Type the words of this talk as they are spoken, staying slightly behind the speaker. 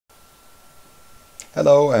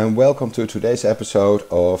Hello and welcome to today's episode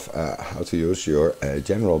of how to use your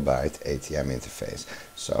General Byte ATM interface.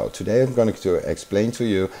 So today I'm going to explain to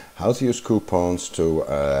you how to use coupons to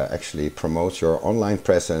actually promote your online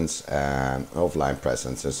presence and offline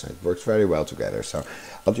presences. It works very well together. So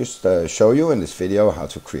I'll just show you in this video how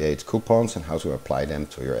to create coupons and how to apply them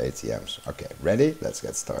to your ATMs. Okay, ready? Let's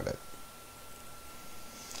get started.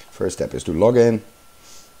 First step is to log in.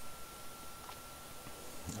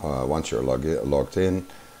 Once you're logged in,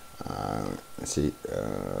 let's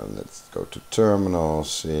go to terminal.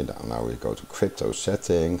 See, now we go to crypto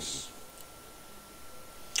settings.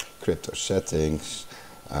 Crypto settings.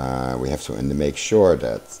 We have to make sure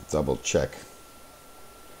that double check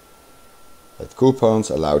that coupons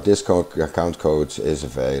allow discount account codes is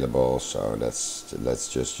available. So let's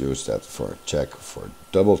just use that for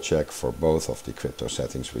double check for both of the crypto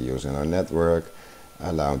settings we use in our network.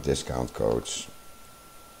 Allow discount codes.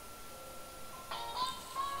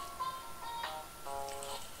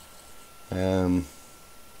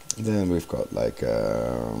 Then we've got like,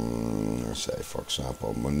 say for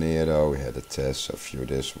example, Monero. We had a test, so view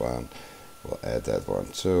this one. We'll add that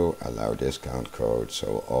one too. Allow discount code, so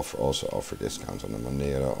we'll also offer discount on the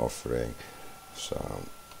Monero offering. So,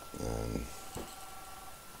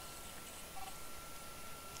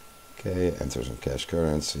 okay, enter some cash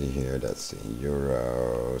currency here. That's in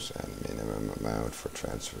euros, and minimum amount for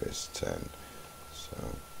transfer is 10. So,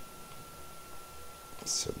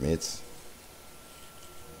 submit.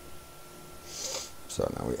 So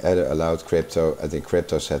now we allowed crypto. I think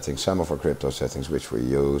crypto settings, some of our crypto settings which we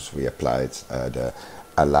use, we applied the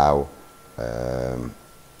allow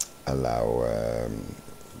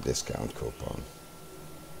discount coupon.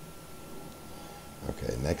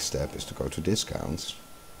 Okay, next step is to go to discounts.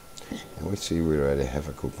 And we see we already have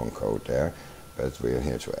a coupon code there, but we're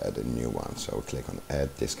here to add a new one. So we click on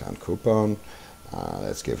add discount coupon.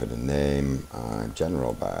 Let's give it a name,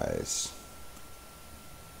 General Byte.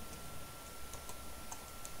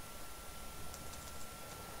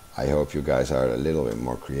 I hope you guys are a little bit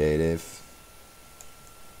more creative.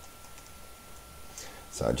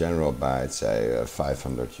 So General Byte, say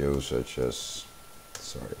 500 usages,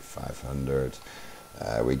 sorry, 500.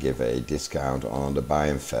 We give a discount on the buy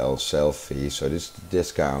and sell fee. So this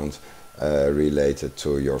discount related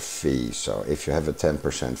to your fee. So if you have a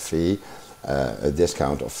 10% fee, a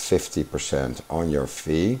discount of 50% on your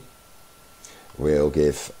fee will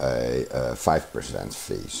give a 5%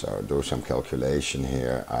 fee. So do some calculation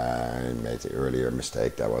here. I made the earlier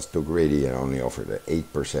mistake. That was too greedy and only offered an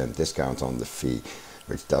 8% discount on the fee,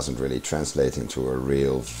 which doesn't really translate into a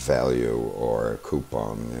real value or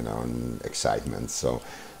coupon, excitement. So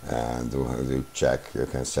do check. You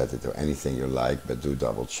can set it to anything you like, but do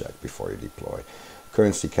double check before you deploy.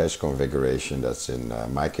 Currency cash configuration, that's in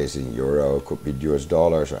my case in euro, could be US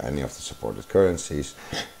dollars or any of the supported currencies.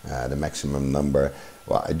 The maximum number,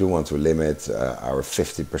 well, I do want to limit our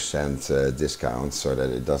 50% discount so that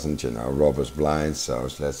it doesn't, rob us blind. So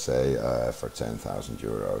let's say for 10,000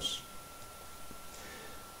 euros,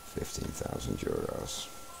 15,000 euros.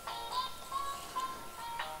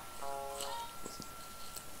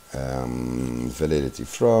 Validity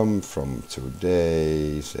from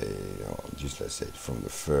today, say, let's say from the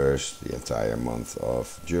 1st, the entire month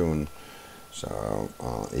of June. So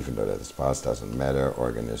even though that is past, doesn't matter.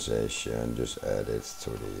 Organization, just add it to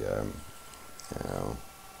the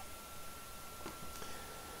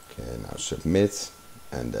okay, now submit,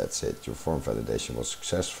 and that's it. Your form validation was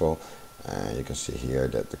successful. You can see here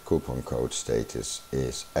that the coupon code status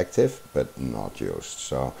is active but not used.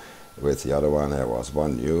 So with the other one, there was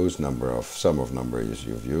one use, sum of numbers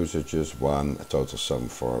of usages, one, a total sum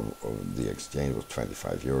for the exchange was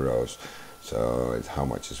 25 euros. So how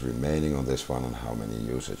much is remaining on this one and how many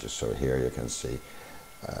usages. So here you can see,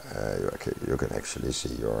 you can actually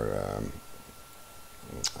see your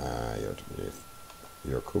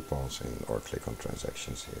coupons or click on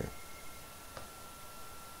transactions here.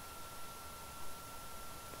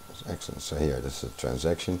 That's excellent. So here, this is a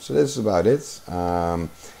transaction. So this is about it.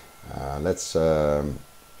 Let's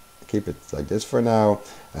keep it like this for now.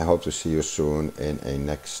 I hope to see you soon in a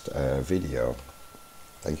next video.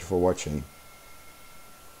 Thank you for watching.